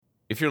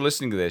if you're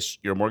listening to this,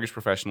 you're a mortgage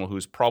professional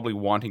who's probably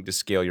wanting to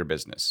scale your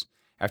business.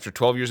 After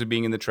 12 years of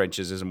being in the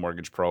trenches as a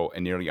mortgage pro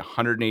and nearly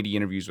 180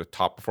 interviews with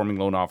top-performing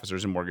loan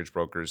officers and mortgage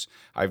brokers,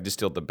 I've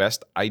distilled the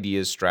best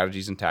ideas,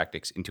 strategies, and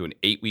tactics into an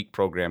 8-week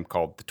program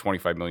called the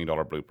 $25 Million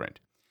Blueprint.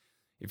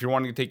 If you're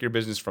wanting to take your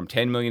business from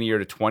 $10 million a year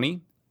to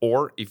 20,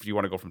 or if you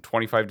want to go from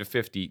 25 to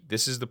 50,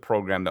 this is the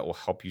program that will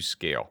help you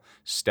scale.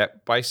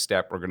 Step by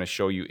step, we're going to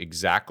show you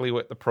exactly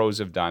what the pros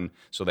have done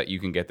so that you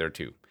can get there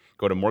too.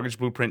 Go to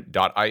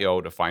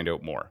mortgageblueprint.io to find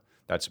out more.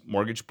 That's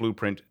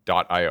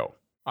mortgageblueprint.io.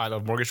 I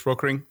Love Mortgage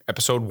Brokering,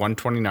 episode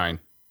 129.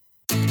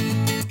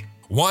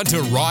 Want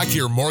to rock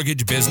your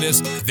mortgage business?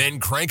 Then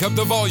crank up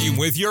the volume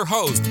with your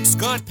host,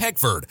 Scott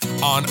Peckford,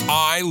 on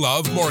I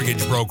Love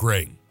Mortgage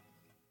Brokering.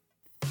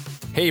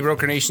 Hey,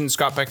 Broker Nation,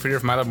 Scott Peckford here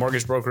from I Love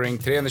Mortgage Brokering.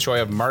 Today on the show, I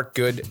have Mark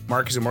Good.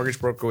 Mark is a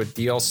mortgage broker with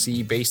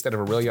DLC based out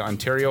of Orillia,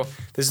 Ontario.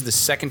 This is the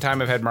second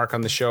time I've had Mark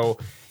on the show.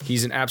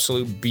 He's an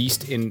absolute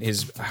beast in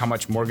how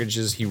much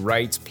mortgages he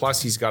writes.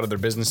 Plus, he's got other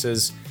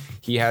businesses.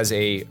 He has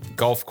a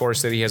golf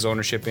course that he has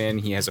ownership in.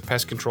 He has a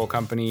pest control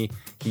company.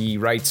 He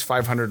writes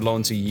 500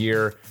 loans a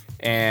year,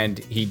 and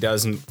he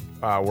doesn't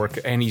work.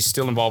 And he's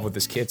still involved with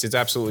his kids. It's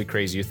absolutely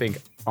crazy. You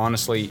think,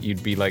 honestly,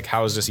 you'd be like,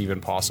 how is this even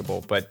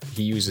possible? But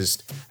he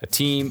uses a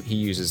team. He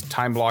uses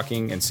time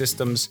blocking and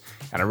systems.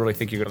 And I really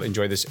think you're going to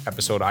enjoy this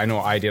episode. I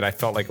know I did. I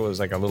felt like it was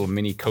like a little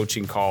mini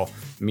coaching call,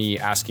 me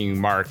asking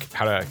Mark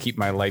how to keep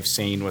my life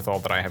sane with all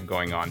that I have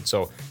going on.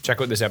 So check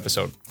out this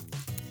episode.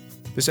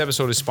 This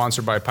episode is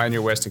sponsored by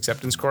Pioneer West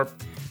Acceptance Corp.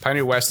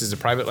 Pioneer West is a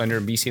private lender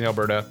in BC and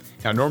Alberta.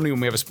 Now, normally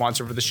when we have a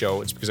sponsor for the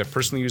show, it's because I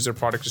personally use their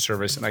product or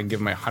service and I can give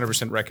them my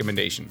 100%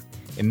 recommendation.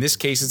 In this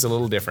case, it's a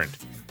little different.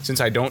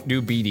 Since I don't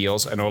do B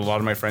deals, I know a lot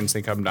of my friends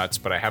think I'm nuts,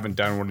 but I haven't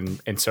done one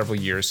in several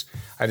years.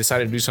 I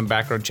decided to do some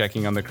background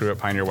checking on the crew at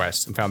Pioneer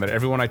West and found that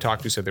everyone I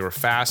talked to said they were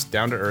fast,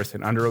 down to earth,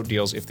 and underwrote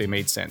deals if they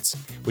made sense,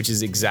 which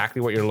is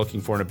exactly what you're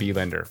looking for in a B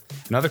lender.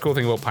 Another cool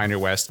thing about Pioneer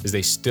West is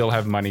they still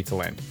have money to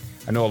lend.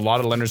 I know a lot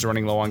of lenders are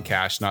running low on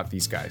cash, not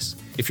these guys.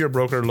 If you're a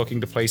broker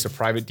looking to place a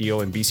private deal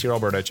in BC or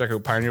Alberta, check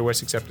out Pioneer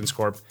West Acceptance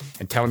Corp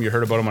and tell them you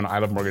heard about them on I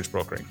Love Mortgage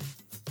Brokering.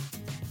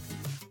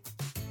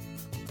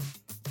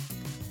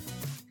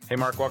 Hey,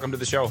 Mark, welcome to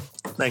the show.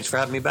 Thanks for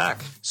having me back.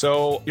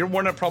 So you're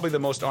one of probably the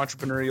most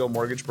entrepreneurial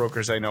mortgage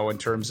brokers I know in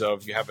terms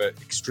of you have an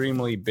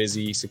extremely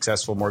busy,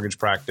 successful mortgage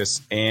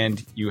practice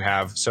and you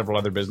have several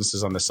other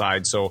businesses on the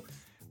side. So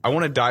I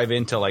want to dive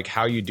into like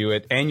how you do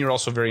it, and you're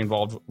also very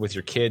involved with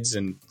your kids.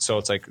 And so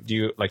it's like, do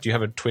you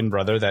have a twin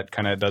brother that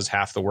kind of does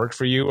half the work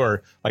for you,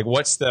 or like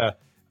what's the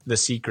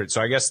secret? So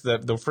I guess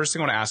the first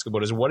thing I want to ask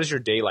about is, what is your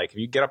day like? If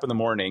you get up in the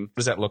morning, what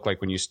does that look like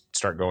when you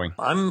start going?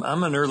 I'm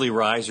an early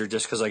riser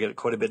just because I get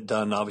quite a bit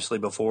done, obviously,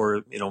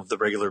 before, the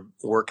regular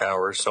work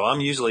hours. So I'm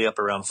usually up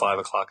around 5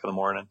 o'clock in the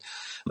morning,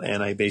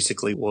 and I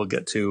basically will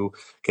get to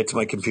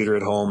my computer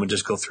at home and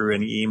just go through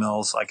any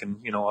emails. I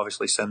can,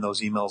 obviously send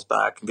those emails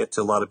back and get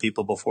to a lot of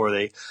people before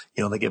they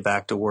get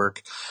back to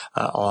work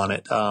on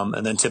it.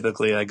 And then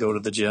typically I go to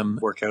the gym,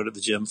 work out at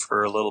the gym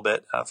for a little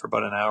bit, for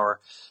about an hour,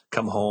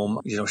 come home,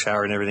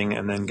 shower and everything,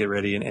 and then get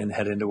ready and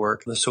head into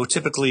work. So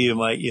typically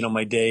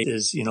my day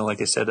is,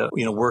 like I said,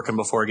 working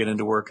before I get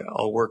into work.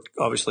 I'll work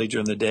obviously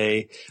during the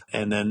day,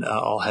 and then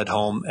I'll head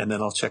home, and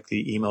then I'll check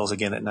the emails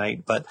again at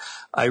night. But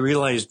I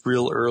realized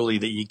real early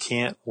that you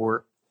can't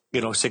work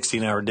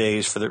 16-hour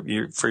days for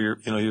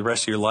the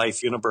rest of your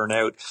life. You're going to burn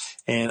out.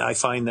 And I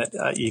find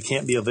that you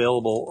can't be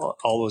available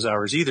all those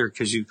hours either,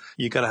 because you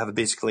got to have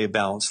basically a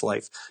balanced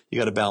life. You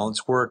got to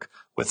balance work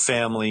with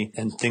family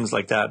and things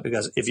like that,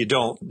 because if you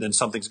don't, then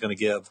something's going to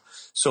give.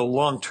 So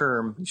long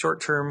term,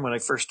 short term, when I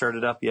first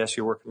started up, yes,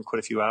 you're working quite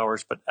a few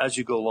hours, but as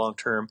you go long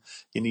term,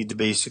 you need to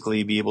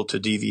basically be able to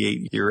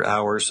deviate your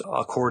hours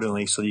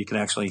accordingly so that you can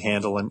actually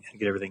handle and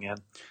get everything in.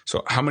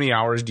 So how many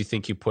hours do you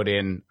think you put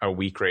in a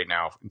week right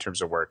now in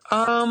terms of work?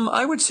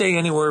 I would say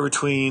anywhere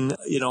between,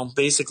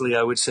 basically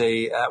I would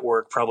say at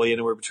work, probably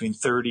anywhere between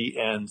 30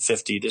 and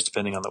 50, just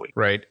depending on the week.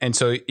 Right. And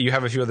so you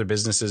have a few other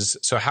businesses.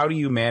 So how do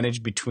you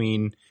manage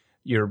between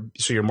your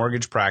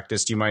mortgage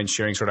practice? Do you mind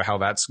sharing sort of how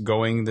that's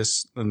going in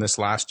this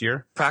last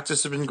year?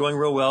 Practice has been going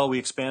real well. We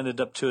expanded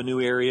up to a new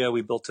area.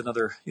 We built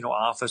another,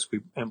 office.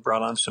 We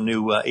brought on some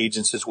new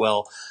agents as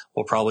well.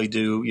 We'll probably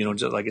do,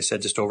 just, like I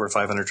said, just over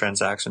 500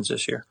 transactions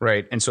this year.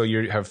 Right. And so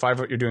you're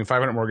doing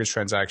 500 mortgage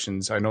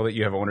transactions. I know that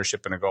you have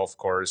ownership in a golf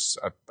course.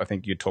 I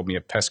think you told me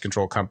a pest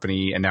control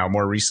company. And now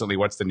more recently,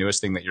 what's the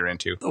newest thing that you're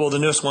into? Well, the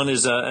newest one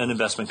is an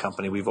investment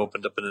company. We've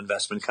opened up an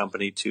investment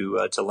company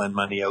to lend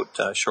money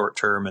out short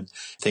term and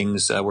things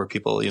where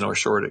people, are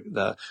short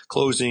at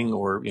closing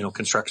or,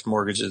 construction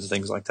mortgages and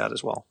things like that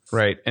as well.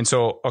 Right. And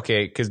so,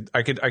 okay, because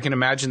I can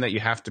imagine that you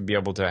have to be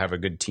able to have a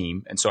good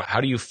team. And so how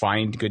do you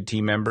find good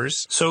team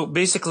members? So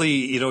basically,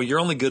 you're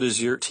only good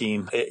as your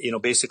team.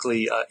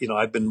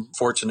 I've been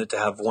fortunate to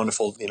have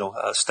wonderful,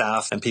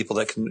 staff and people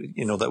that can,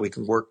 that we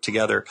can work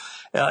together.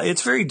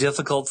 It's very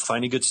difficult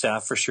finding good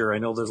staff for sure. I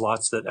know there's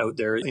lots that out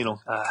there,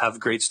 have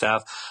great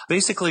staff.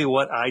 Basically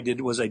what I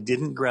did was I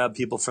didn't grab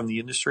people from the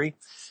industry.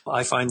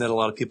 I find that a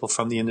lot of people people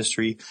from the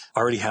industry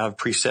already have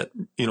preset,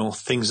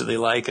 things that they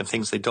like and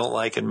things they don't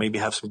like, and maybe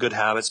have some good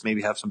habits,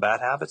 maybe have some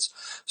bad habits.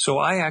 So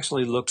I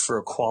actually looked for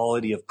a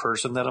quality of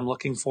person that I'm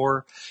looking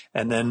for,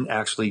 and then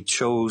actually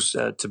chose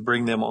to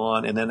bring them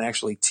on and then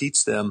actually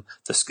teach them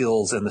the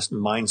skills and the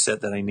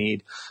mindset that I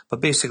need.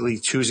 But basically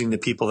choosing the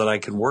people that I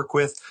can work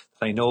with,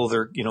 I know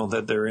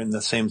that they're in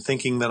the same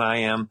thinking that I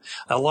am.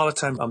 A lot of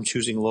times I'm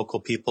choosing local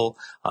people,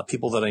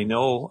 people that I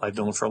know, I've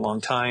known for a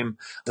long time,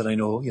 that I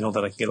know,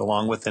 that I can get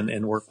along with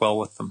and work well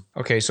with them.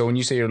 Okay. So when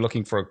you say you're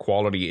looking for a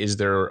quality,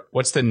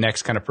 what's the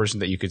next kind of person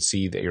that you could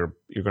see that you're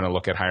going to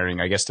look at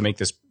hiring? I guess to make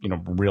this,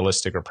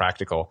 realistic or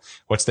practical,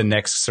 what's the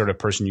next sort of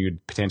person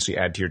you'd potentially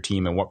add to your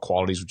team, and what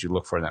qualities would you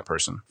look for in that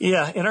person?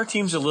 Yeah. And our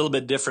team's a little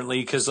bit differently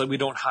because we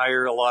don't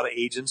hire a lot of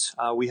agents.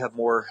 We have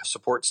more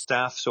support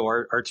staff. So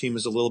our team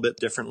is a little bit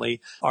differently.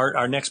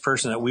 Our next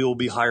person that we will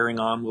be hiring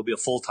on will be a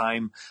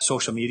full-time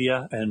social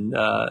media and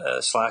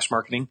 /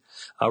 marketing.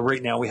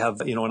 Right now we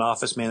have, an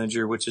office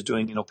manager, which is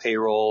doing,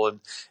 payroll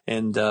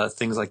and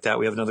things like that.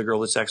 We have another girl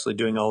that's actually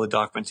doing all the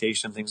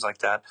documentation, things like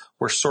that.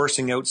 We're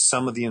sourcing out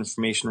some of the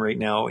information right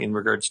now in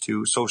regards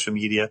to social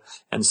media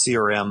and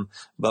CRM,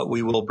 but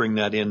we will bring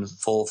that in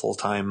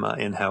full-time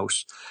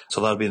in-house.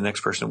 So that'll be the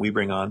next person that we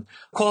bring on.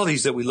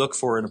 Qualities that we look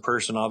for in a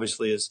person,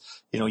 obviously, is,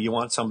 you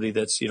want somebody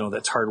that's,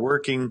 that's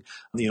hardworking,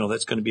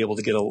 that's going to be able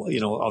to get,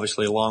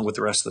 obviously along with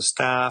the rest of the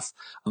staff,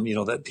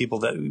 that people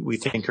that we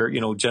think are,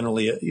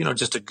 generally,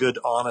 just a good,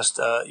 honest,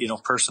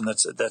 person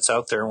that's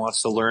out there and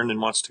wants to learn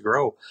and wants to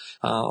grow.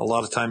 A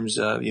lot of times,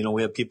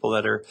 we have people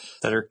that are,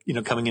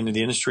 coming into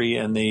the industry,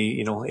 and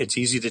they, it's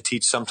easy to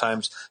teach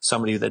sometimes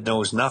somebody that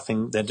knows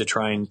nothing than to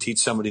try and teach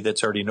somebody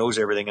that's already knows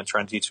everything and try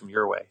and teach them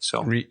your way.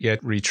 So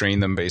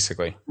retrain them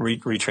basically.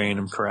 Retrain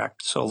them,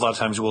 correct. So a lot of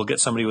times we'll get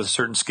somebody with a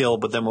certain skill,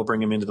 but then we'll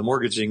bring them into the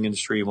mortgaging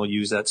industry and we'll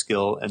use that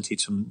skill and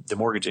teach them the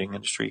mortgaging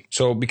industry.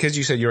 So because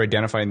you said you're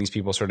identifying these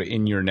people sort of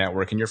in your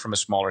network and you're from a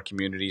smaller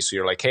community, so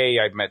you're like, hey,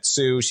 I've met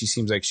Sue. She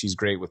seems like she's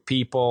great with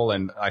people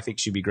and I think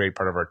she'd be a great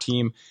part of our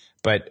team.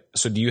 But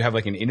so do you have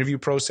like an interview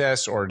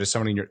process, or does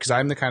somebody because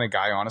I'm the kind of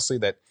guy, honestly,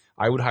 that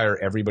I would hire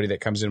everybody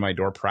that comes in my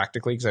door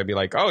practically, because I'd be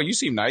like, oh, you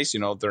seem nice.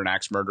 They're an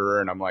axe murderer.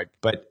 And I'm like,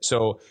 but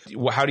so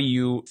how do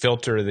you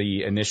filter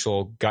the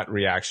initial gut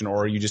reaction,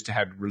 or you just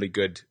had really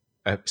good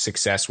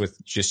success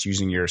with just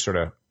using your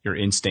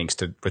instincts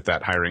with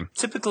that hiring?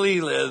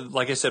 Typically,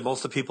 like I said,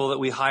 most of the people that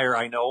we hire,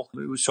 I know.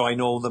 So I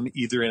know them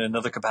either in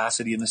another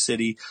capacity in the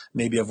city.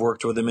 Maybe I've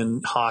worked with them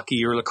in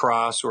hockey or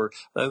lacrosse, or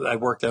I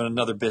worked on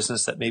another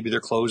business that maybe they're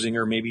closing,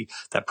 or maybe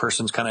that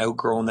person's kind of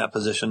outgrown that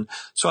position.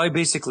 So I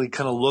basically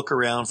kind of look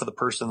around for the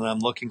person that I'm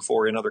looking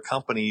for in other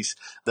companies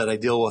that I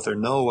deal with or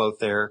know out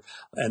there.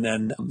 And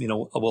then,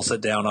 we'll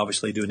sit down,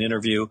 obviously do an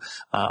interview.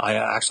 I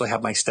actually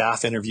have my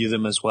staff interview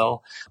them as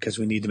well, because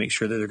we need to make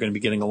sure that they're going to be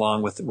getting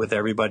along with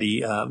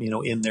everybody,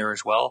 in there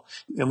as well.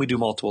 And we do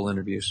multiple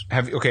interviews.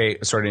 Okay,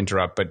 sorry to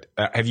interrupt, but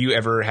have you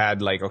ever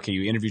had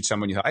you interviewed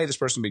someone, you thought, hey, this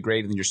person would be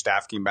great, and then your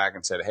staff came back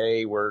and said,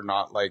 hey, we're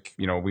not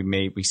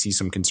we see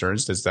some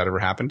concerns. Does that ever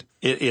happen?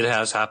 It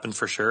has happened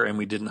for sure, and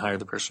we didn't hire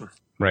the person.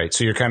 Right.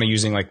 So you're kind of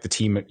using the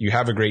team. You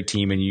have a great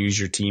team, and you use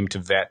your team to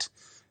vet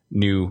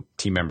new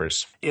team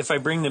members. If I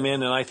bring them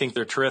in and I think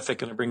they're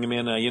terrific, and I bring them in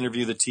and I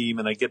interview the team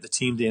and I get the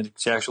team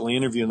to actually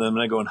interview them and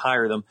I go and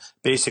hire them,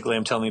 basically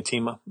I'm telling the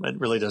team, it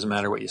really doesn't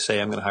matter what you say,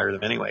 I'm going to hire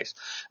them anyways.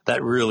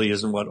 That really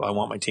isn't what I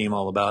want my team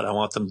all about. I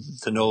want them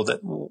to know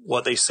that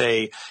what they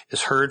say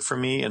is heard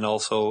from me, and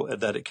also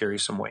that it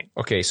carries some weight.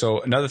 Okay.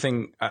 So another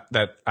thing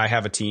that I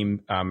have a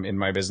team in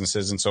my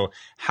businesses. And so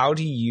how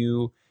do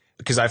you,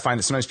 because I find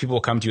that sometimes people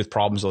will come to you with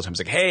problems all the time. It's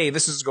like, hey,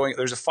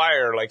 there's a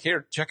fire,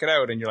 here, check it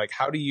out. And you're like,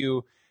 how do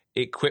you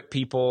equip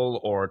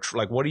people, or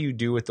what do you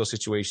do with those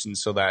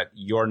situations so that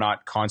you're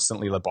not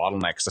constantly the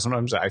bottleneck? So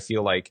sometimes I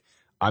feel like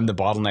I'm the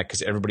bottleneck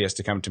because everybody has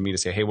to come to me to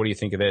say, hey, what do you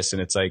think of this?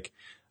 And it's like,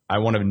 I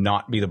want to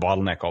not be the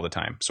bottleneck all the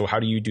time. So how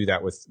do you do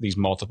that with these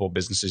multiple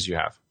businesses you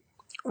have?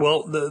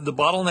 Well, the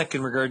bottleneck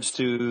in regards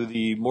to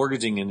the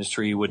mortgaging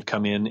industry would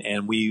come in,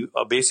 and we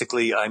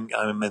basically I'm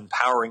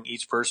empowering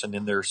each person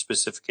in their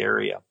specific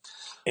area.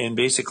 And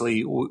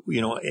basically,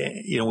 we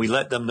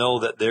let them know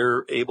that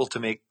they're able to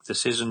make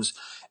decisions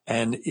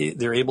and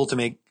they're able to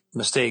make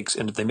mistakes.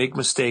 And if they make a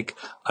mistake,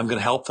 I'm going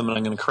to help them and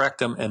I'm going to correct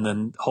them. And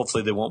then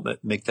hopefully they won't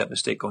make that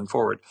mistake going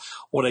forward.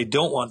 What I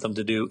don't want them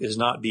to do is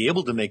not be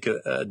able to make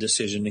a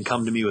decision and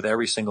come to me with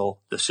every single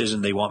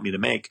decision they want me to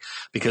make,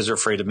 because they're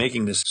afraid of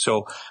making this.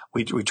 So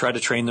we try to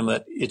train them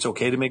that it's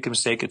okay to make a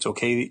mistake. It's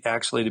okay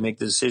actually to make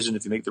the decision.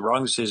 If you make the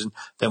wrong decision,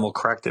 then we'll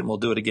correct it and we'll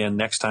do it again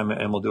next time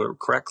and we'll do it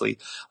correctly.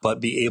 But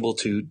be able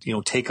to,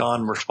 take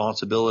on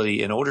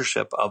responsibility and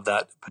ownership of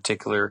that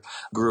particular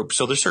group.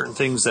 So there's certain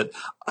things that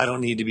I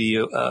don't need to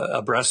be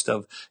abreast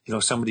of.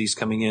 Somebody's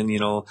coming in,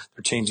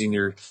 they're changing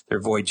their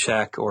void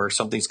check, or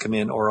something's come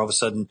in, or all of a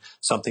sudden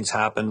something's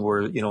happened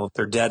where,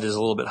 their debt is a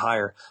little bit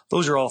higher.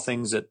 Those are all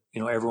things that,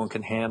 everyone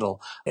can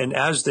handle. And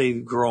as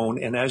they've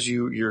grown and as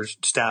your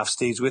staff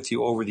stays with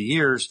you over the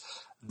years,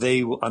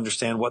 they will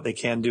understand what they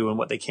can do and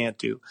what they can't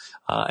do,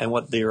 and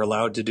what they're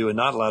allowed to do and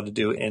not allowed to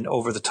do. And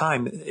over the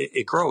time,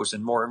 it grows,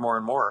 and more and more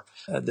and more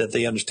that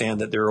they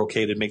understand that they're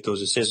okay to make those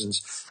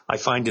decisions. I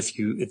find if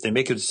they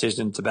make a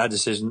decision, it's a bad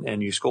decision,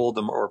 and you scold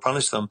them or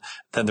punish them,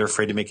 then they're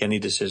afraid to make any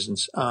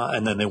decisions,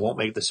 and then they won't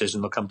make the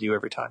decision. They'll come to you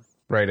every time.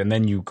 Right. And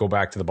then you go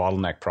back to the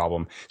bottleneck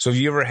problem. So have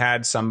you ever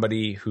had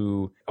somebody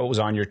who was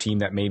on your team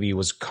that maybe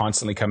was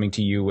constantly coming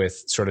to you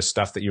with sort of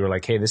stuff that you were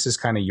like, hey, this is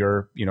kind of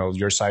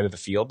your side of the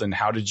field. And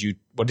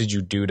what did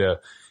you do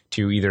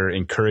to either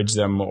encourage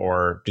them,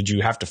 or did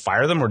you have to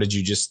fire them, or did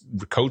you just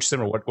coach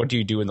them, or what do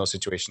you do in those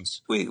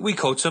situations? We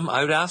coach them.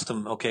 I would ask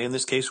them, okay, in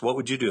this case, what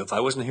would you do? If I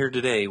wasn't here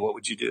today, what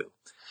would you do?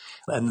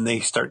 And then they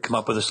start to come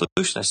up with a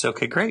solution. I say,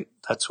 okay, great.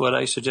 That's what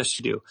I suggest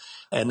you do.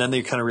 And then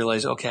they kind of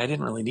realize, okay, I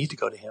didn't really need to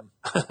go to him.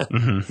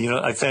 Mm-hmm.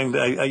 I found,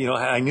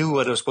 I knew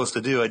what I was supposed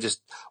to do. I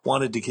just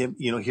wanted to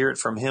hear it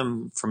from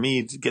him, from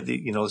me, to get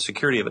the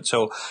security of it.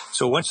 So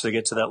once they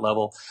get to that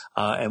level,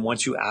 and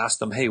once you ask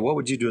them, hey, what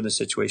would you do in this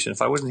situation?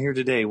 If I wasn't here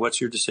today,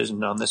 what's your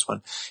decision on this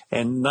one?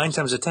 And 9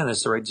 times out of 10,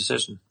 it's the right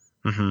decision.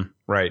 Mm-hmm.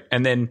 Right.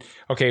 And then,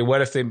 okay,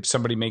 what if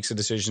somebody makes a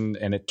decision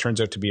and it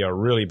turns out to be a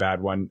really bad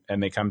one,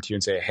 and they come to you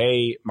and say,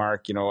 hey,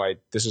 Mark,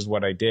 this is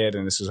what I did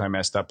and this is how I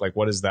messed up. Like,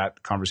 what does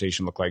that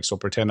conversation look like? So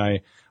pretend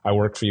I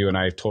work for you and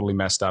I totally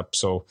messed up.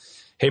 So,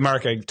 hey,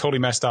 Mark, I totally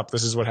messed up.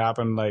 This is what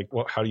happened. Like,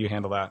 how do you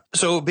handle that?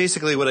 So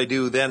basically what I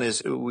do then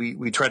is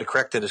we try to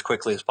correct it as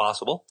quickly as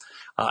possible.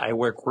 I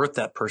work with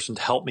that person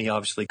to help me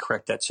obviously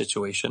correct that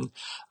situation.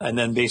 And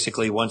then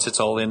basically once it's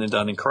all in and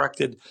done and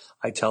corrected,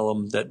 I tell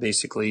them that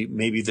basically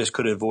maybe this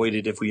could have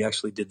avoided if we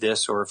actually did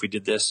this, or if we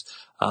did this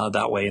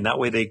that way. And that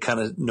way they kind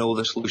of know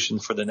the solution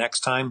for the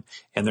next time,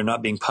 and they're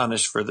not being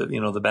punished for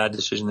the bad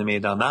decision they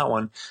made on that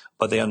one,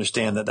 but they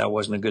understand that that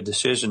wasn't a good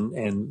decision.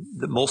 And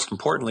the most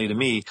importantly to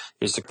me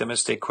is to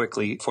mistake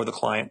quickly for the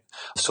client,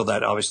 so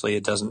that obviously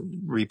it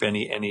doesn't reap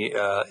any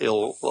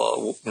ill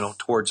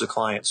towards the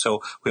client.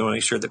 So we want to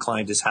make sure the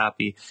client is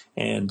happy,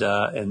 and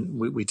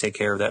we take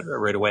care of that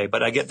right away.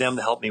 But I get them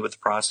to help me with the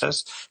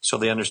process, so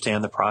they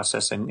understand the process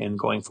and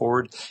going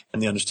forward,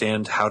 and they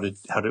understand how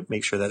to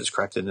make sure that it's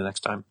corrected the next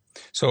time.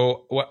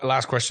 So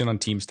last question on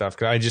team stuff,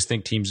 because I just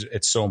think teams,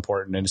 it's so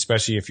important, and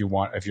especially if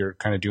you're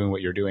kind of doing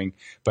what you're doing.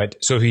 But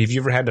so have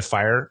you ever had to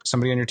fire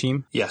somebody on your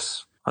team?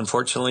 Yes.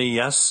 Unfortunately,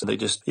 yes. They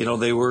just,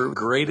 they were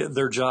great at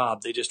their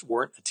job. They just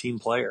weren't a team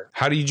player.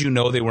 How did you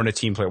know they weren't a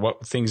team player?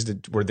 What things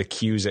were the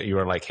cues that you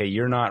were like, hey,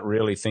 you're not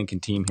really thinking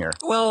team here?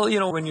 Well,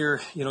 when you're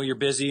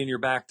busy and you're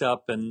backed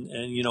up and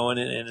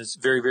it's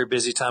very, very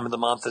busy time of the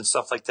month and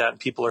stuff like that. And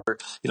people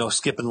are,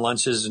 skipping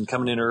lunches and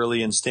coming in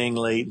early and staying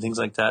late and things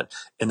like that.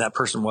 And that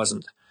person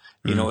wasn't.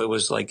 It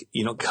was like,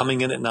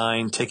 coming in at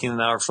 9, taking an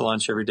hour for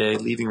lunch every day,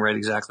 leaving right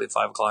exactly at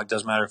 5 o'clock.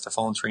 Doesn't matter if the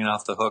phone's ringing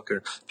off the hook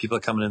or people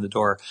are coming in the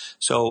door.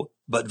 So,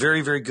 but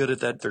very, very good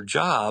at their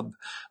job,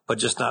 but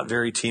just not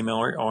very team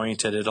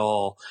oriented at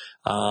all.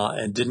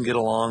 And didn't get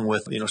along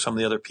with, some of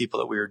the other people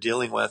that we were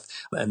dealing with.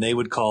 And they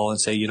would call and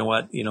say,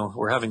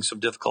 we're having some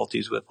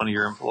difficulties with one of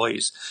your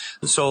employees.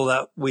 And so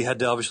that we had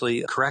to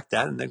obviously correct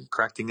that. And then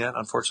correcting that,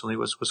 unfortunately,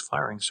 was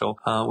firing. So,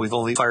 we've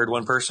only fired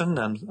one person,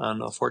 and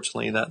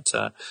unfortunately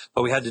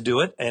but we had to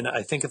do it. And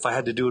I think if I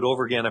had to do it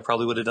over again, I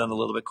probably would have done a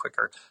little bit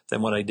quicker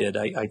than what I did.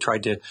 I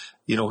tried to,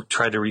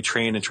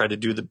 retrain and try to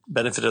do the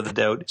benefit of the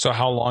doubt. So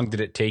how long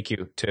did it take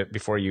you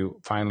before you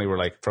finally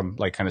were from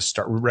kind of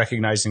start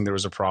recognizing there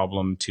was a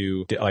problem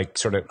to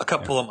sort of a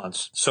couple of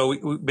months? So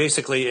we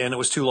basically, and it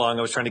was too long.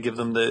 I was trying to give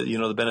them the,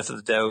 the benefit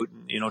of the doubt,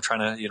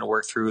 trying to,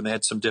 work through, and they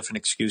had some different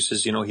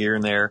excuses, here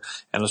and there.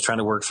 And I was trying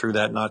to work through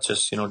that, not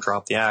just,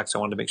 drop the axe. I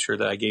wanted to make sure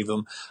that I gave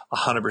them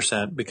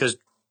 100%, because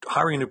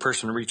hiring a new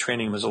person and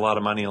retraining them is a lot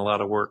of money and a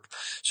lot of work.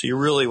 So you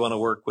really want to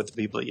work with the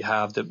people that you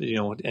have to,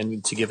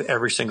 and to give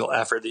every single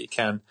effort that you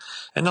can.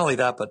 And not only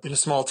that, but in a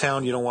small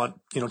town, you don't want,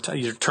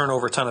 you turn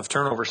over a ton of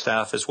turnover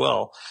staff as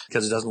well,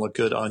 because it doesn't look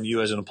good on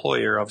you as an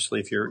employer.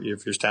 Obviously, if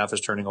your staff is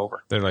turning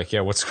over, they're like,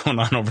 yeah, what's going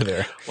on over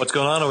there? What's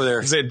going on over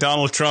there? Is it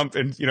Donald Trump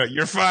and,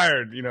 you're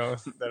fired,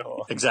 that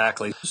whole.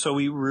 Exactly. So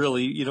we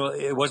really,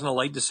 it wasn't a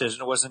light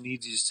decision. It wasn't an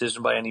easy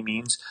decision by any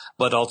means,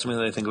 but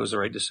ultimately I think it was the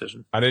right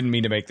decision. I didn't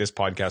mean to make this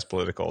podcast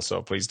political,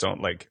 so please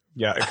don't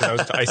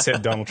because I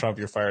said Donald Trump,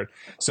 you're fired.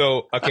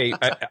 So, okay,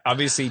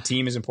 obviously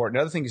team is important.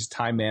 Another thing is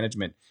time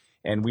management.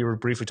 And we were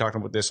briefly talking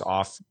about this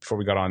off before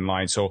we got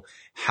online. So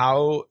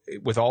how,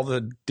 with all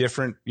the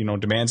different,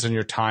 demands on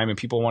your time and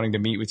people wanting to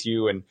meet with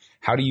you, and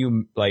how do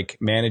you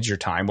manage your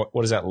time?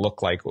 What does that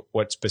look like?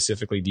 What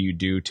specifically do you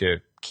do to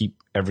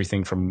keep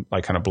everything from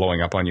kind of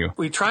blowing up on you?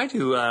 We try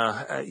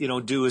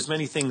to, do as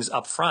many things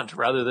up front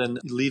rather than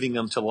leaving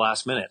them to the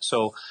last minute.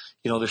 So,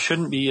 there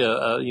shouldn't be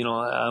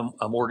a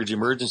mortgage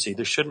emergency.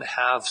 There shouldn't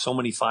have so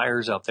many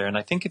fires out there. And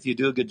I think if you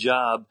do a good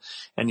job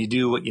and you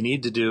do what you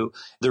need to do,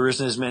 there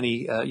isn't as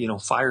many,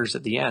 fires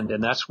at the end.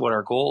 And that's what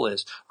our goal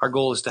is. Our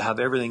goal is to have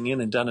everything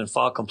in and done and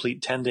file complete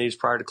 10 days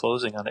prior to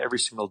closing on every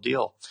single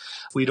deal.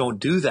 If we don't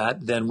do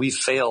that, then we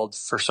failed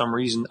for some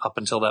reason up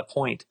until that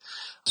point.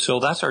 So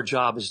that's our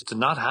job, is to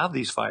not have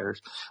these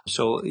fires.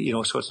 So,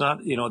 so it's not,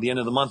 at the end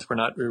of the month, we're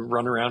not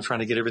running around trying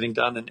to get everything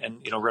done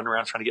and running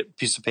around trying to get a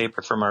piece of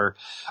paper from our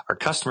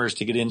customers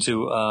to get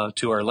into,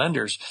 to our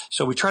lenders.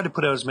 So we try to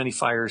put out as many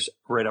fires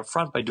right up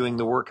front by doing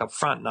the work up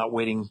front, not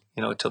waiting,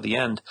 till the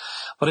end.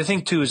 But I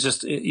think too is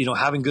just,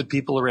 having good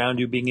people around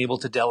you, being able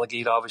to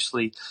delegate,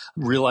 obviously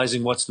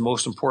realizing what's the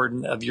most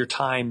important of your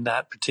time,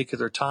 that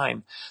particular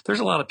time. There's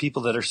a lot of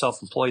people that are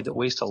self-employed that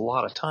waste a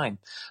lot of time.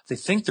 They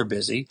think they're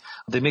busy.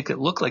 They make it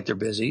look like they're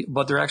busy,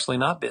 but they're actually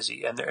not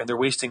busy, and they're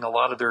wasting a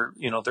lot of their,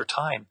 their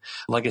time.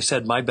 Like I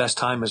said, my best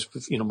time is,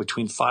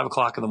 between 5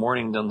 o'clock in the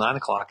morning until 9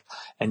 o'clock.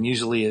 And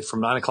usually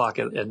from 9 o'clock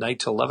at night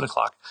till 11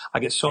 o'clock, I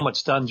get so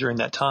much done during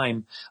that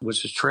time,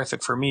 which is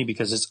terrific for me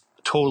because it's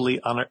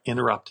totally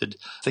uninterrupted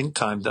think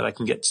time that I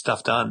can get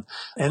stuff done.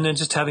 And then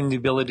just having the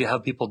ability to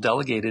have people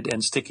delegated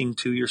and sticking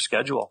to your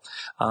schedule.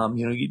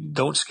 You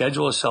don't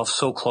schedule yourself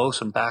so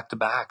close and back to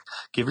back.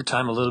 Give your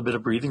time a little bit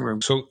of breathing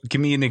room. So give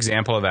me an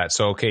example of that.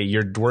 So, okay,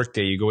 your work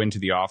day, you go into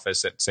the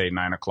office at say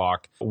 9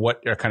 o'clock.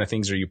 What kind of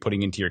things are you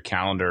putting into your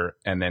calendar?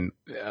 And then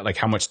like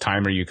how much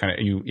time are you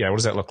what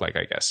does that look like,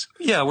 I guess?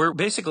 Yeah, we're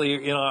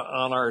basically,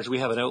 on ours, we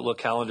have an Outlook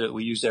calendar that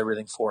we use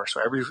everything for.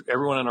 So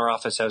everyone in our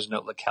office has an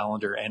Outlook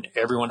calendar and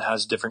everyone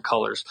has different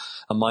colors.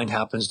 Mine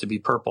happens to be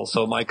purple,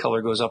 so my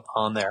color goes up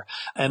on there.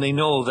 And they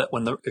know that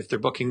if they're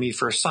booking me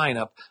for a sign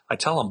up, I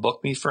tell them,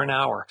 book me for an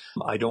hour.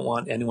 I don't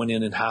want anyone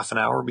in half an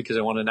hour because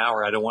I want an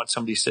hour. I don't want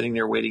somebody sitting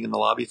there waiting in the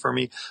lobby for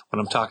me when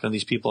I'm talking to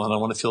these people, and I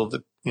want to feel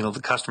the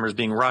customers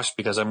being rushed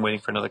because I'm waiting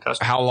for another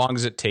customer. How long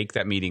does it take,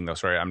 that meeting though?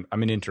 Sorry, I'm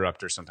an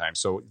interrupter sometimes.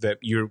 So that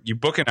you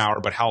book an hour,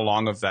 but how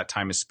long of that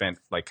time is spent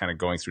like kind of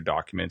going through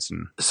documents?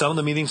 And some of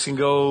the meetings can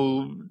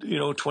go,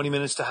 20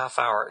 minutes to half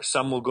hour.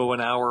 Some will go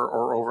an hour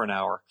or over an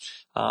hour.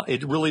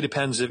 It really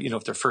depends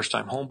if they're first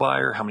time home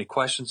buyer, how many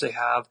questions they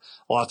have.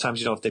 A lot of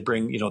times, if they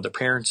bring, their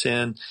parents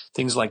in,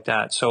 things like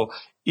that. So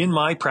in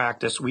my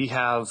practice,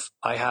 I'm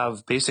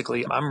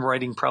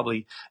writing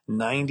probably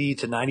 90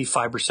 to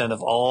 95%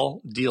 of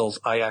all deals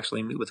I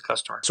actually meet with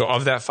customers. So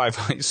of that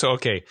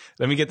okay,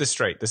 let me get this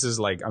straight. This is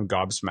like, I'm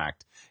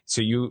gobsmacked. So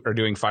you are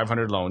doing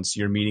 500 loans,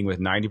 you're meeting with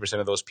 90%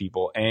 of those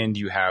people, and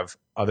you have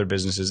other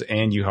businesses,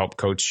 and you help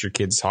coach your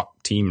kids'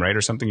 team, right?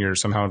 Or something. You're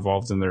somehow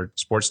involved in their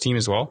sports team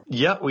as well?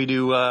 Yeah, we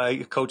do.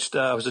 I coached,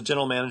 I was a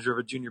general manager of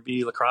a junior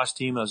B lacrosse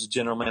team. I was a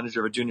general manager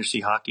of a junior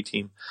C hockey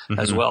team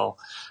as well.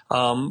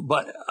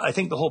 But I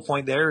think the whole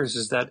point there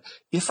is that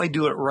if I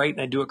do it right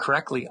and I do it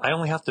correctly, I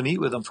only have to meet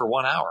with them for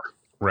 1 hour.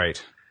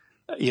 Right.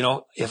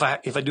 If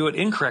I do it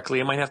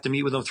incorrectly, I might have to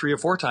meet with them 3 or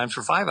 4 times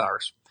for 5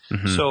 hours.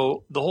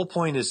 So the whole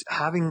point is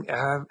having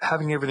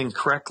everything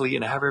correctly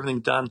and have everything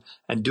done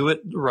and do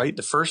it right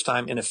the first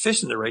time and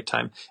efficient the right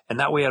time. And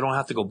that way I don't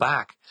have to go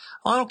back.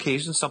 On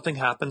occasion, something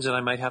happens and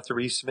I might have to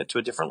resubmit to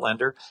a different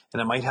lender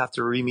and I might have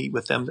to re-meet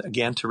with them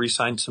again to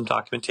re-sign some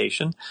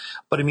documentation.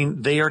 But I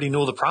mean, they already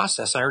know the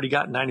process. I already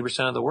got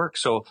 90% of the work.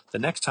 So the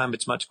next time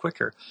it's much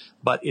quicker.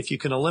 But if you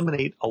can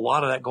eliminate a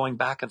lot of that going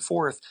back and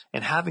forth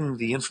and having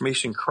the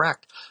information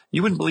correct,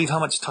 you wouldn't believe how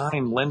much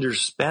time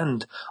lenders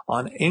spend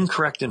on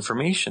incorrect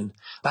information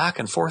back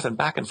and forth and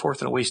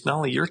it wastes not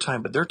only your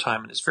time, but their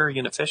time, and it's very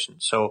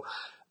inefficient. So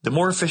the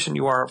more efficient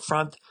you are up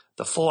front,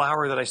 the full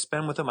hour that I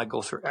spend with them, I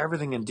go through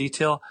everything in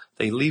detail.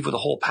 They leave with a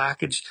whole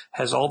package,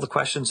 has all the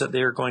questions that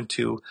they're going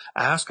to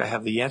ask. I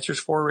have the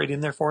answers right in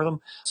there for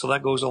them. So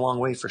that goes a long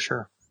way for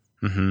sure.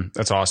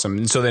 That's awesome.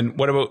 And so then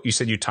what about, you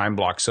said you time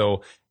block.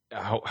 So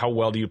how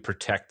well do you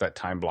protect that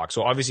time block?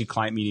 So obviously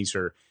client meetings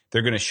they're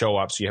going to show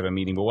up. So you have a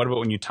meeting, but what about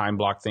when you time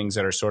block things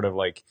that are sort of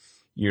like,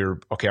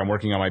 I'm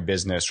working on my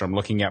business, or I'm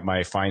looking at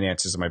my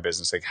finances of my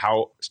business. Like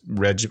how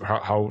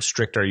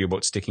strict are you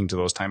about sticking to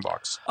those time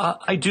blocks?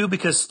 I do,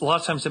 because a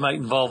lot of times they might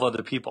involve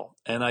other people,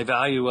 and I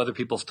value other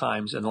people's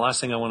times. And the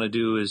last thing I want to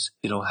do is,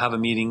 have a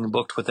meeting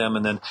booked with them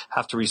and then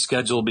have to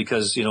reschedule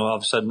because, all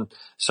of a sudden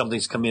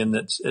something's come in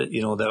that's,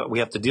 that we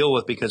have to deal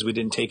with because we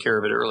didn't take care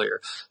of it earlier.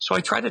 So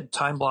I try to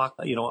time block,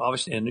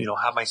 obviously, and,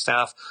 have my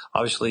staff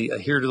obviously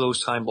adhere to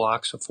those time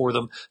blocks for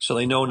them. So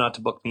they know not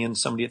to book me in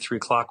somebody at 3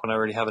 o'clock when I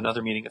already have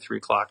another meeting at 3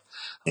 o'clock.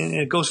 And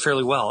it goes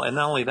fairly well. And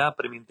not only that,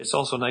 but I mean, it's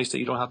also nice that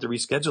you don't have to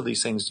reschedule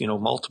these things,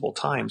 multiple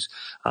times.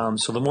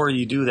 So the more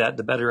you do that,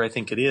 the better I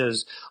think it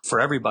is for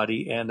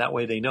everybody. And that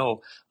way they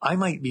know I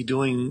might be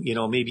doing,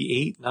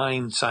 maybe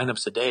 8-9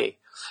 signups a day,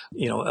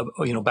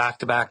 back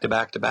to back to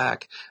back to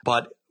back.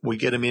 But we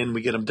get them in,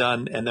 we get them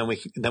done, and then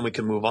we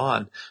can move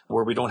on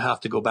where we don't have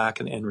to go back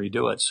and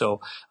redo it.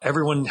 So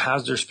everyone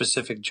has their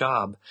specific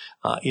job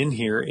in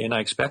here, and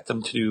I expect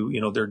them to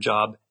do, their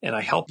job, and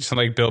I help. You sound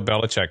like Bill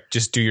Belichick.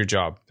 Just do your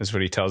job. That's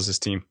what he tells his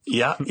team.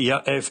 Yeah.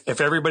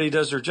 If everybody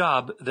does their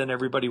job, then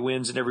everybody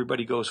wins and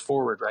everybody goes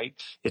forward, right?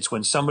 It's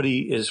when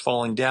somebody is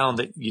falling down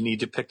that you need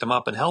to pick them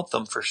up and help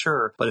them for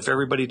sure. But if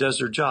everybody does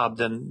their job,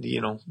 then,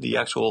 the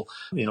actual,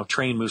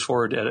 train moves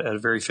forward at a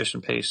very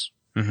efficient pace.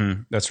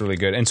 That's really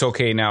good. And so,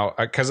 okay, now,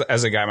 because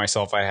as a guy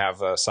myself, I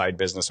have a side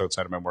business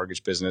outside of my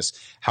mortgage business.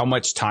 How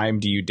much time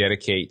do you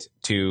dedicate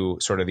to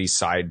sort of these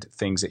side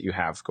things that you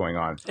have going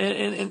on?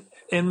 And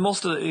And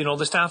most of the,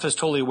 the staff is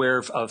totally aware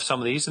of some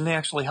of these, and they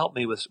actually help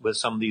me with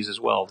some of these as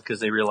well, because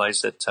they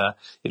realize that,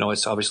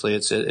 it's obviously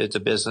it's a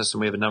business,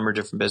 and we have a number of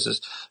different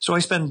businesses. So I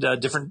spend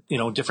different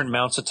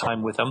amounts of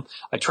time with them.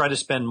 I try to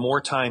spend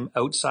more time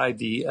outside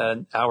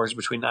the hours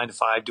between 9 to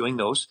 5 doing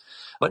those.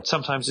 But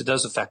sometimes it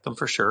does affect them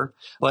for sure.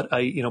 But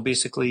I,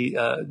 basically,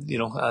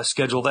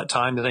 schedule that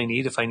time that I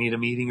need. If I need a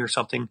meeting or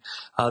something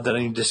that I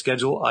need to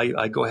schedule,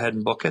 I go ahead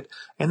and book it.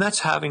 And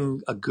that's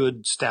having a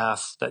good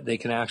staff that they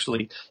can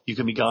actually, you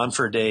can be gone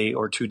for a day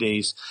or 2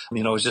 days.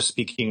 I was just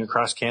speaking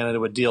across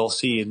Canada with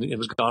DLC, and it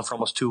was gone for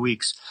almost 2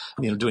 weeks,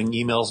 doing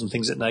emails and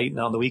things at night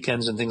and on the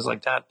weekends and things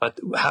like that. But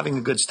having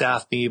a good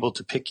staff be able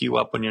to pick you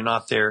up when you're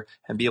not there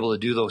and be able to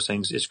do those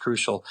things is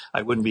crucial.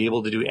 I wouldn't be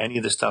able to do any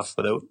of this stuff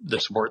without the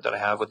support that I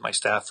have with my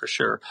staff, for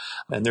sure.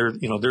 And they're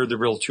the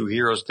real true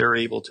heroes. They're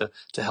able to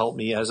help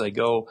me as I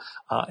go.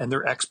 And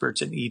they're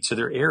experts in each of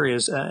their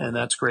areas. And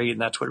that's great.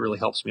 And that's what really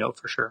helps me out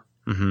for sure.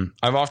 Mm-hmm.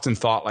 I've often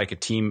thought like a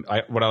team,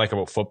 what I like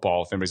about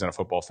football, if anybody's not a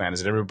football fan,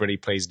 is that everybody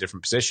plays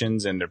different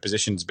positions, and their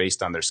positions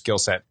based on their skill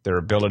set, their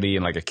ability.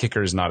 And like a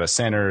kicker is not a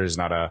center,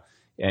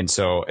 and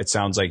so it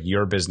sounds like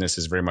your business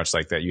is very much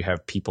like that. You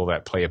have people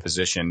that play a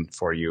position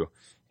for you.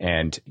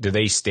 And do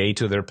they stay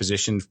to their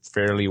position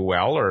fairly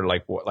well, or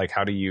like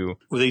how do you?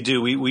 Well, they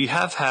do. We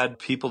have had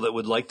people that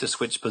would like to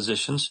switch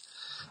positions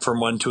from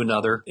one to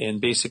another,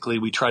 and basically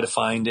we try to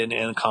find and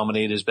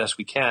accommodate as best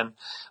we can.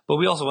 But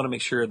we also want to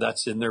make sure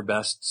that's in their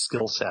best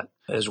skill set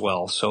as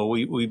well. So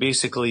we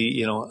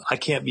basically, I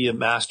can't be a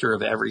master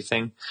of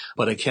everything,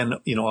 but I can,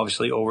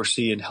 obviously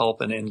oversee and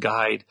help and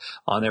guide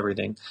on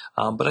everything.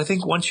 But I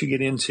think once you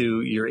get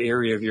into your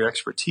area of your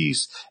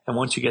expertise, and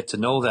once you get to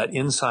know that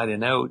inside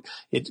and out,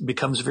 it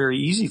becomes very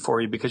easy for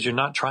you, because you're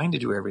not trying to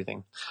do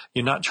everything.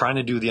 You're not trying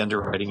to do the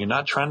underwriting. You're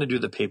not trying to do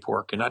the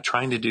paperwork. You're not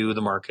trying to do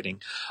the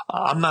marketing.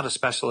 I'm not a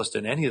specialist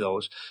in any of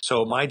those.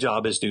 So my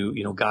job is to,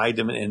 guide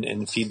them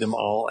and feed them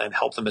all and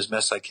help them as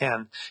best I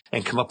can,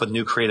 and come up with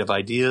new creative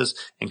ideas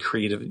and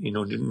creative,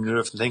 new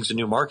different things and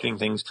new marketing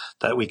things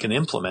that we can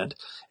implement.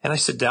 And I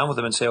sit down with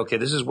them and say, okay,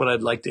 this is what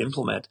I'd like to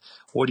implement.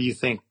 What do you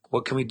think?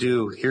 What can we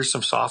do? Here's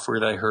some software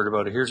that I heard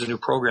about, or here's a new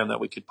program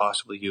that we could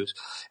possibly use.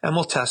 And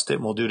we'll test it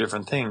and we'll do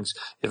different things.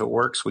 If it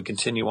works, we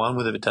continue on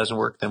with it. If it doesn't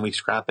work, then we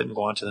scrap it and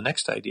go on to the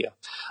next idea.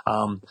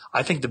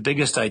 I think the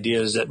biggest idea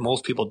is that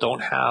most people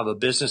don't have a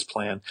business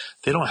plan.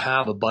 They don't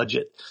have a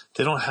budget.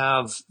 They don't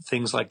have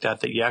things like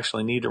that you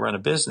actually need to run a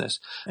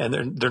business. And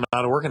they're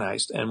not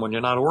organized. And when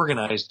you're not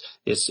organized,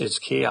 it's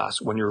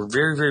chaos. When you're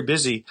very, very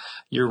busy,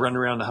 you're running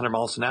around 100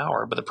 miles an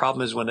hour. But the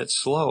problem is when it's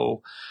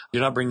slow,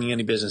 you're not bringing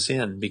any business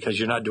in, because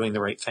you're not doing the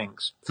right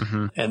things.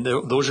 Mm-hmm. And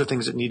those are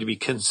things that need to be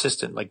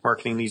consistent. Like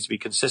marketing needs to be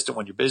consistent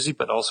when you're busy,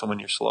 but also when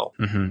you're slow.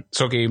 Mm-hmm.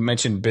 So, okay, you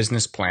mentioned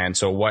business plan.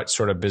 So what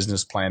sort of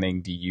business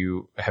planning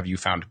have you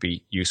found to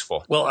be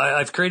useful? Well,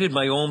 I've created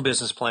my own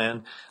business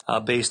plan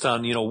based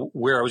on,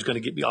 where I was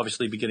going to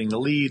obviously be getting the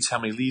leads, how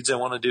many leads I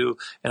want to do.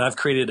 And I've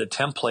created a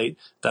template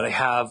that I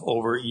have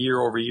over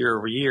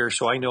year.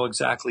 So I know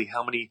exactly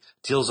how many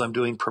deals I'm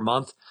doing per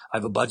month. I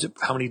have a budget,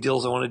 how many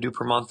deals I want to do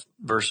per month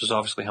versus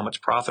obviously how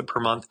much profit per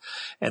month.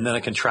 And then I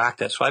can track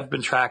that. So I've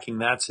been tracking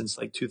that since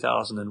like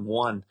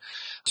 2001.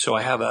 So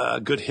I have a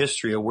good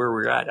history of where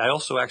we're at. I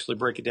also actually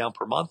break it down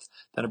per month,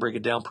 then I break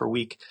it down per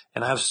week,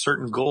 and I have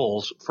certain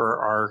goals for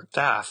our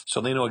staff.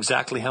 So they know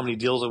exactly how many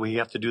deals that we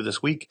have to do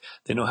this week.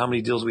 They know how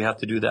many deals we have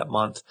to do that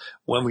month.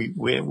 When we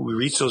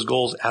reach those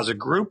goals as a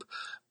group,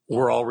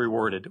 we're all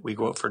rewarded. We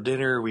go out for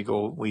dinner. We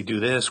do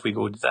this, we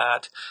go to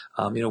that.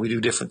 We do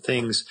different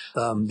things.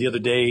 The other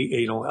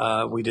day,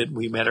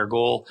 we met our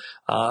goal.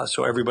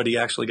 So everybody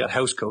actually got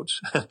house coats,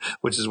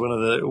 which is one of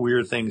the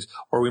weird things.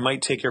 Or we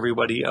might take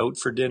everybody out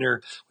for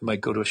dinner. We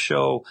might go to a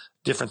show,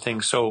 different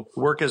things. So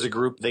work as a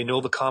group. They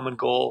know the common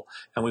goal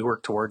and we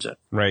work towards it.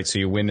 Right. So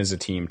you win as a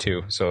team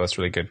too. So that's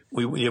really good.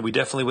 We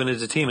definitely win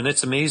as a team. And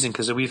it's amazing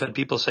because we've had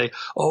people say,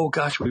 oh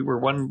gosh, we were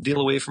one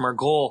deal away from our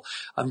goal.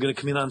 I'm going to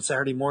come in on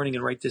Saturday morning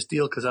and write this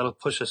deal because that'll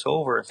push us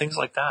over, and things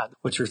like that,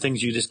 which are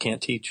things you just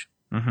can't teach.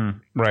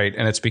 Mm-hmm. Right.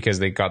 And it's because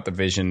they got the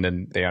vision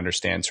and they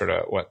understand sort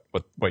of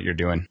what you're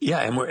doing. Yeah.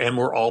 And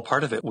we're all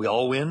part of it. We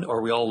all win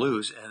or we all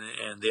lose.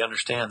 And they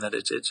understand that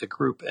it's a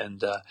group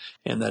and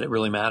that it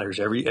really matters.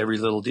 Every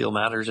little deal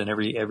matters, and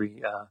every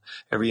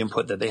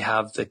input that they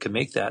have that can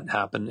make that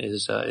happen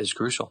is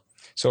crucial.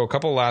 So a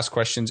couple of last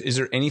questions. Is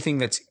there anything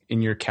that's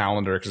in your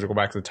calendar, because we'll go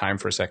back to the time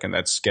for a second,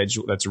 that's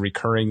scheduled, that's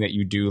recurring, that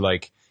you do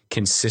like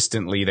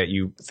consistently that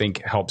you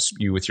think helps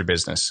you with your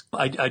business?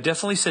 I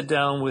definitely sit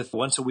down with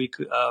once a week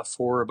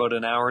for about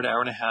an hour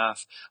and a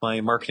half,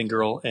 my marketing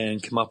girl,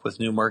 and come up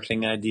with new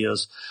marketing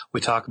ideas. We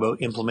talk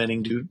about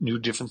implementing new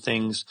different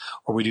things,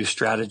 or we do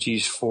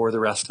strategies for the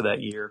rest of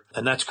that year.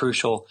 And that's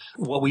crucial.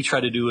 What we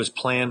try to do is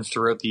plan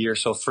throughout the year.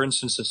 So for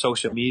instance, in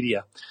social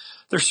media,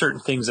 there's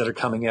certain things that are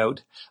coming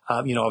out.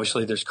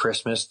 Obviously there's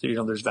Christmas,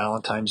 there's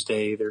Valentine's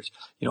Day, there's,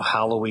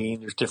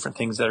 Halloween, there's different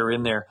things that are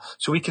in there.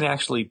 So we can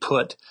actually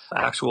put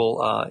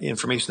actual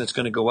information that's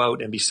going to go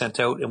out and be sent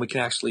out, and we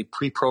can actually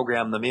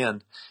pre-program them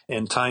in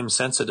and time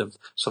sensitive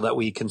so that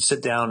we can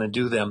sit down and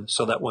do them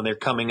so that when they're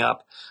coming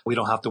up, we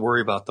don't have to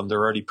worry about them. They're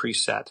already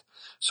preset.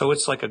 So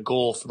it's like a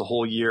goal for the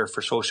whole year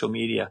for social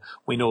media.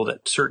 We know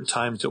that certain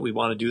times that we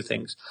want to do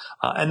things.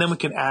 And then we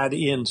can add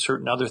in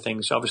certain other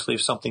things. Obviously,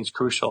 if something's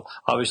crucial,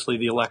 obviously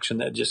the election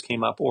that just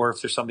came up, or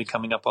if there's something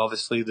coming up,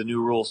 obviously the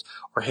new rules,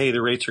 or hey,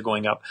 the rates are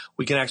going up,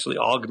 we can actually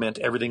augment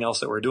everything else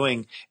that we're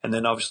doing. And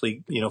then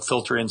obviously,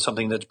 filter in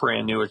something that's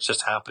brand new. It's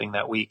just happening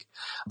that week.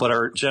 But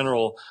our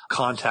general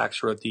contacts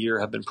throughout the year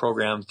have been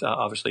programmed,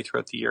 obviously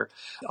throughout the year.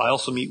 I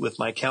also meet with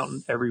my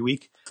accountant every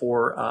week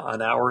for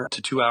an hour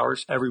to 2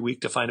 hours every week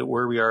to find out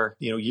where we are,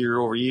 year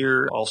over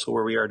year, also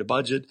where we are to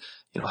budget,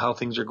 how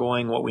things are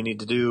going, what we need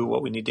to do,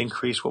 what we need to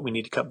increase, what we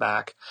need to cut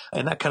back.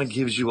 And that kind of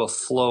gives you a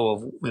flow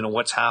of,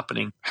 what's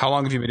happening. How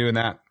long have you been doing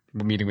that,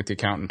 meeting with the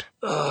accountant?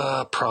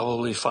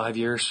 Probably 5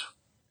 years.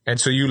 And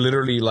so you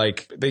literally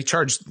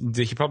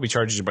he probably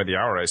charges you by the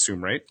hour, I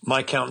assume, right? My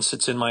accountant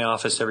sits in my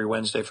office every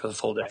Wednesday for the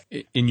full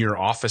day. In your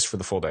office for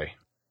the full day?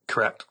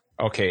 Correct.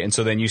 Okay. And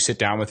so then you sit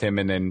down with him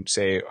and then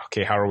say,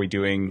 okay, how are we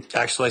doing?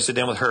 Actually, I sit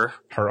down with her.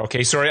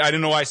 Okay. Sorry. I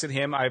didn't know why I said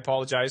him. I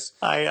apologize.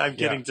 I'm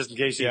kidding just in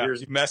case he hears.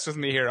 You mess with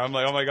me here. I'm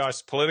like, oh my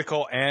gosh,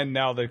 political. And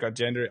now they've got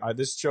gender.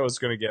 This show is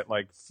going to get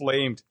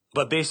flamed.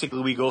 But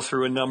basically, we go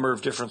through a number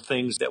of different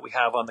things that we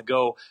have on the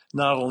go,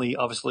 not only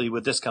obviously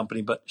with this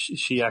company, but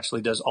she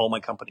actually does all my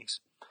companies.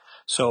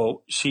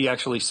 So she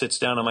actually sits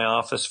down in my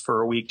office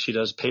for a week. She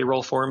does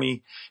payroll for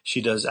me.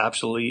 She does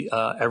absolutely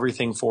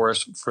everything for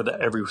us for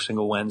every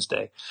single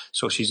Wednesday.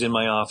 So she's in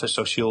my office.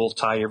 So she'll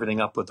tie everything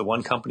up with the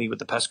one company, with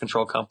the pest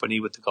control company,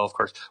 with the golf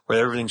carts, with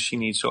everything she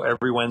needs. So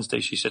every Wednesday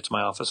she sits in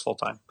my office full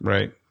time.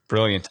 Right.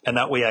 Brilliant. And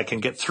that way I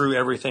can get through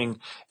everything.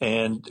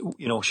 And,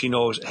 she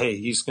knows, hey,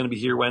 he's going to be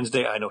here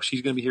Wednesday. I know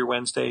she's going to be here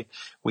Wednesday.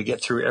 We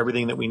get through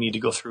everything that we need to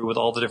go through with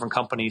all the different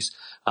companies.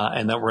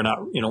 And that we're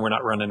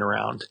not running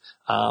around.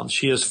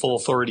 She has full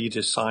authority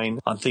to sign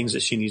on things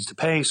that she needs to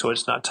pay. So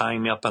it's not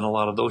tying me up on a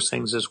lot of those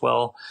things as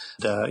well.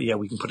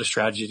 We can put a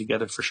strategy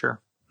together for sure.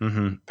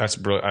 Mm-hmm. That's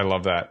brilliant. I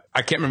love that.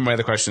 I can't remember my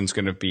other question is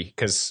going to be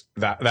because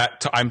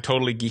I'm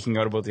totally geeking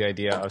out about the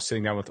idea of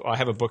sitting down I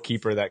have a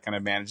bookkeeper that kind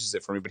of manages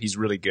it for me, but he's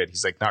really good.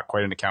 He's not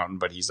quite an accountant,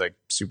 but he's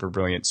super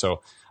brilliant.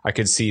 So I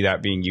could see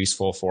that being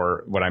useful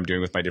for what I'm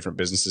doing with my different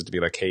businesses to be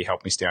like, hey,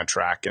 help me stay on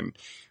track and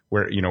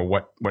where,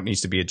 what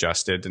needs to be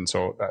adjusted. And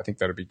so I think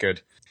that would be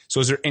good.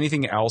 So is there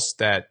anything else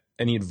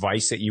any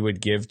advice that you would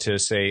give to,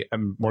 say,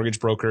 mortgage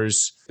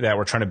brokers that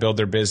were trying to build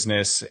their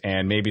business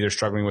and maybe they're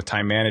struggling with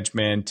time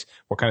management?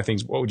 What kind of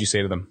things, what would you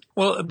say to them?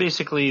 Well,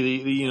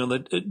 basically,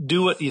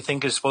 do what you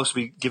think is supposed to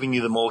be giving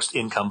you the most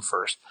income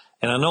first.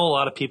 And I know a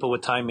lot of people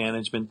with time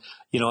management,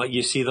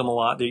 you see them a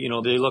lot. They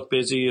look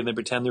busy and they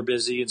pretend they're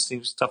busy and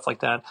stuff like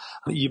that.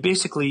 You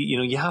basically,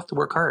 you have to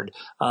work hard.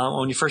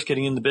 When you're first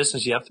getting in the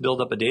business, you have to build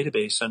up a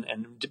database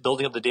and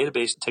building up the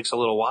database takes a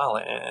little while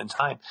and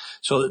time.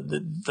 So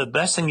the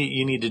best thing that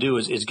you need to do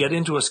is get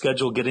into a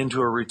schedule, get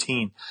into a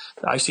routine.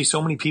 I see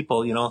so many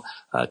people,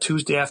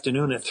 Tuesday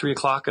afternoon at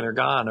 3:00 and they're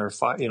gone, or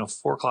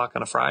 4:00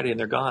 on a Friday and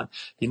they're gone.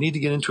 You need to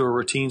get into a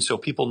routine so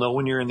people know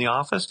when you're in the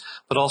office,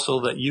 but also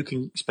that you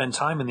can spend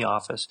time in the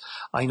office.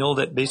 I know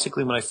that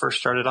basically when I first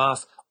started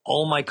off,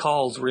 all my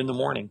calls were in the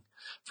morning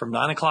from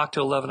 9:00 to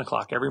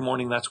 11:00 every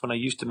morning. That's when I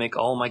used to make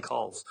all my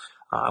calls.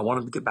 I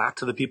wanted to get back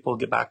to the people,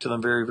 get back to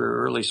them very, very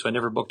early. So I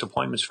never booked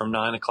appointments from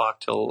 9:00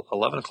 till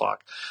 11:00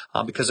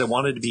 because I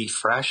wanted to be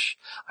fresh.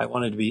 I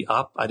wanted to be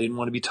up. I didn't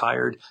want to be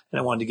tired,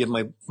 and I wanted to give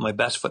my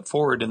best foot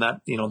forward. And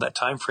that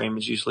time frame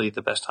is usually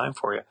the best time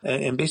for you.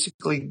 And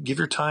basically give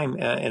your time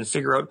and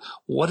figure out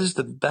what is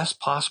the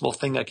best possible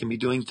thing I can be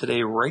doing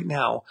today, right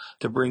now,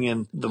 to bring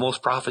in the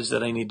most profits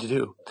that I need to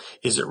do.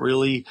 Is it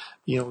really,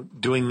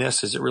 doing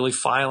this? Is it really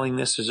filing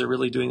this? Is it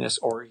really doing this?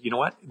 Or you know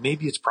what?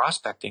 Maybe it's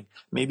prospecting.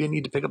 Maybe I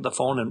need to pick up the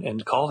phone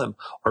and call them,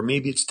 or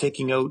maybe it's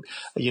taking out,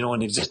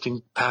 an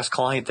existing past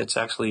client that's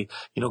actually,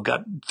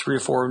 got 3 or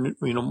 4,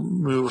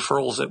 new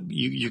referrals that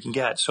you can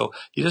get. So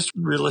you just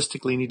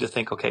realistically need to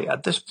think, okay,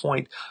 at this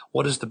point,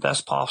 what is the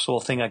best possible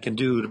thing I can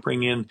do to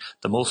bring in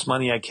the most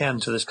money I can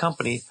to this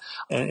company?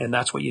 And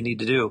that's what you need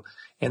to do.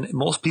 And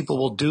most people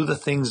will do the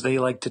things they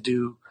like to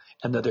do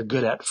and that they're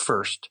good at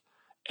first.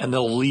 And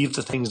they'll leave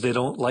the things they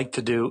don't like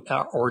to do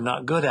or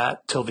not good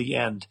at till the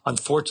end.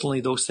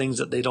 Unfortunately, those things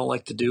that they don't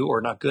like to do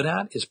or not good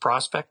at is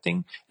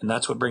prospecting, and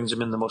that's what brings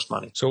them in the most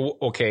money. So,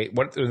 okay,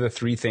 what are the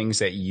 3 things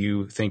that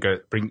you think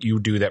you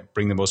do that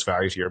bring the most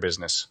value to your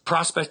business?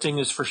 Prospecting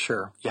is for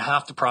sure. You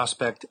have to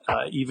prospect,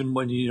 even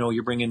when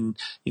you're bringing.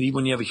 Even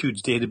when you have a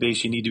huge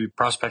database, you need to be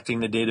prospecting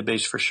the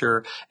database for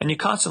sure. And you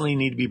constantly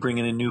need to be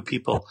bringing in new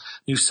people,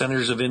 new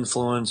centers of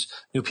influence,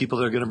 new people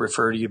that are going to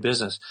refer to your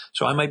business.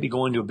 So I might be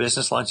going to a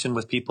business luncheon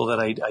with people that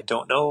I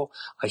don't know.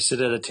 I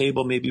sit at a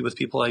table maybe with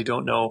people I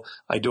don't know.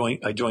 I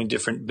join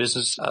different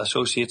business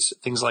associates,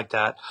 things like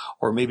that.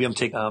 Or maybe I'm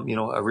taking,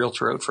 a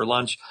realtor out for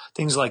lunch,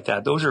 things like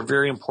that. Those are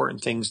very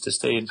important things to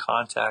stay in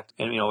contact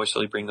and,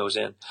 obviously bring those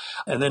in.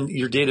 And then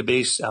your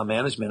database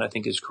management, I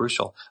think, is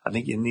crucial. I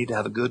think you need to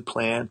have a good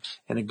plan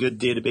and a good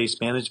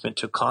database management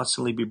to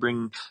constantly be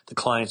bringing the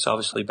clients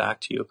obviously back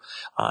to you.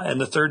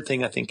 And the third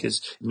thing I think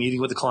is meeting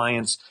with the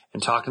clients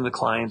and talking to the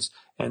clients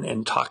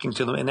and talking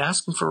to them and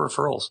asking for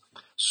referrals.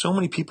 So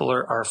many people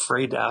are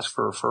afraid to ask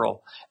for a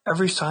referral.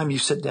 Every time you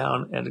sit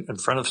down in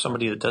front of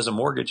somebody that does a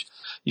mortgage,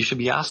 you should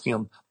be asking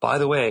them, by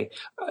the way,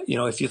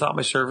 if you thought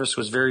my service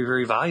was very,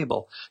 very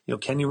valuable,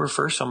 can you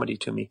refer somebody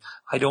to me?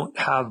 I don't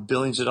have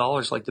billions of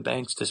dollars like the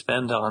banks to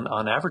spend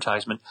on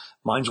advertisement.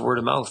 Mine's word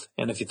of mouth.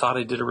 And if you thought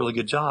I did a really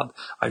good job,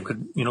 I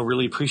could,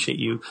 really appreciate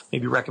you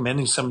maybe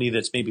recommending somebody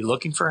that's maybe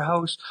looking for a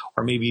house,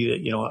 or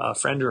maybe, a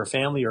friend or a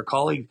family or a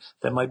colleague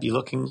that might be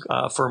looking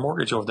for a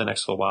mortgage over the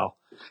next little while.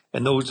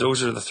 And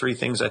those are the three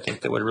things I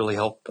think that would really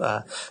help,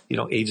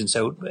 agents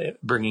out,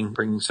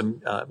 bringing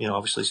some,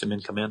 obviously some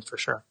income in for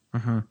sure.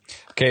 Mm-hmm.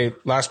 Okay.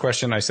 Last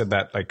question. I said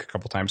that like a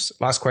couple times.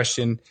 Last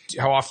question.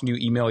 How often do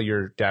you email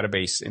your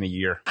database in a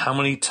year? How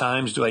many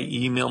times do I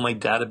email my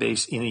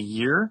database in a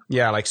year?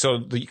 Yeah.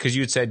 Because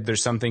you had said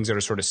there's some things that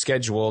are sort of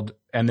scheduled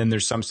and then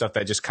there's some stuff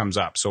that just comes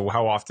up. So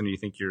how often do you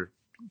think you're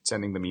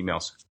sending them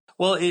emails?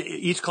 Well,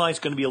 each client's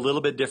going to be a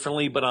little bit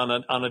differently, but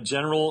on a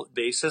general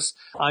basis,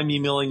 I'm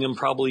emailing them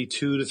probably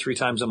 2 to 3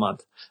 times a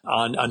month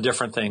on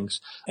different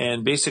things.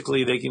 And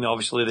basically they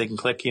can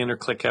click in or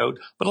click out,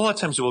 but a lot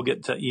of times we'll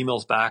get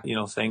emails back,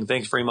 saying,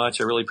 thanks very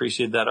much. I really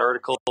appreciate that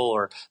article,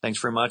 or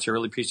thanks very much. I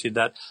really appreciate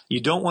that.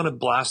 You don't want to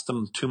blast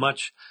them too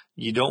much.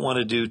 You don't want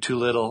to do too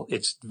little.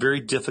 It's very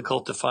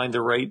difficult to find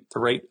the right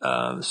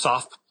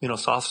soft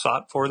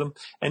spot for them.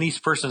 And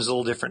each person is a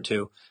little different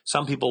too.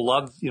 Some people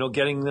love,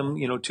 getting them,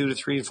 2 to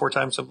 3 to 4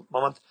 times a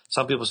month.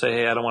 Some people say,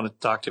 hey, I don't want to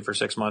talk to you for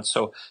 6 months.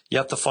 So you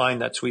have to find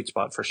that sweet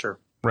spot for sure.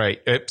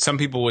 Right. Some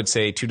people would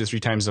say 2 to 3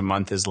 times a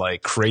month is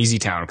like crazy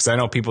town. Cause I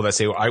know people that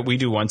say, we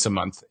do once a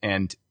month,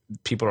 and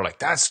people are like,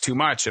 that's too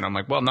much. And I'm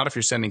like, well, not if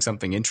you're sending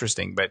something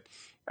interesting, but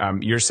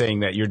you're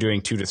saying that you're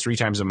doing 2 to 3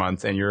 times a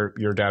month, and your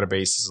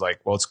database is like,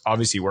 well, it's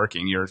obviously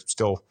working. You're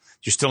still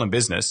in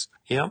business.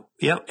 Yeah.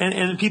 Yeah.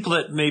 And people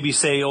that maybe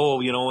say,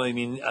 we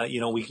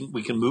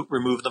can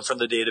remove them from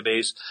the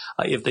database,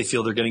 if they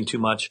feel they're getting too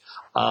much.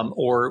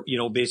 Or,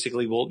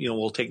 basically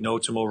we'll take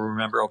notes and we'll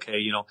remember, okay,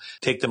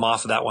 take them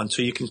off of that one.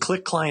 So you can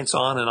click clients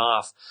on and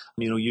off,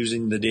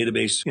 using the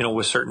database,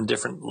 with certain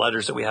different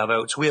letters that we have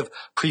out. So we have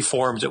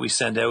pre-forms that we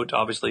send out,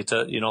 obviously,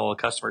 to, all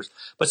the customers,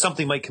 but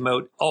something might come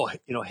out.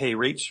 Hey,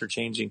 rates are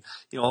changing.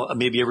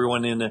 Maybe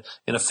everyone in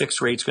a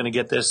fixed rate's going to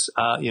get this,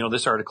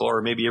 this article,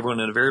 or maybe everyone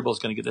in a variable is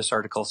going to get this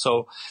article.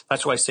 So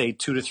that's why I say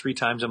 2 to 3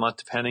 times a month,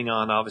 depending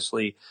on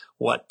obviously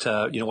what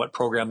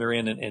program they're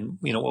in and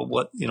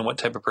what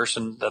type of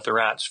person that they're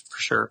at, for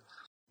sure.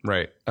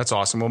 Right. That's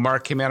awesome. Well,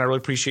 Mark, hey man, I really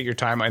appreciate your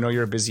time. I know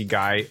you're a busy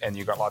guy and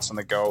you got lots on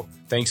the go.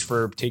 Thanks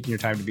for taking your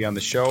time to be on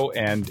the show.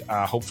 And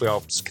hopefully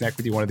I'll connect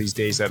with you one of these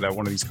days at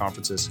one of these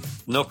conferences.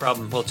 No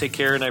problem. Well, take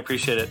care and I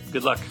appreciate it.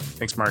 Good luck.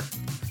 Thanks, Mark.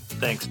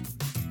 Thanks.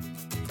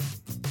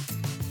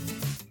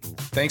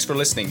 Thanks for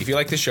listening. If you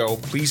like the show,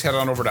 please head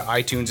on over to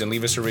iTunes and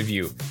leave us a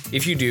review.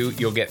 If you do,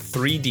 you'll get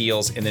 3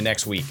 deals in the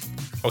next week.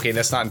 Okay,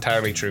 that's not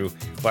entirely true,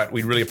 but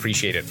we'd really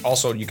appreciate it.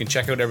 Also, you can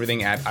check out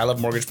everything at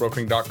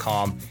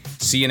ilovemortgagebrokering.com.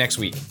 See you next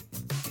week.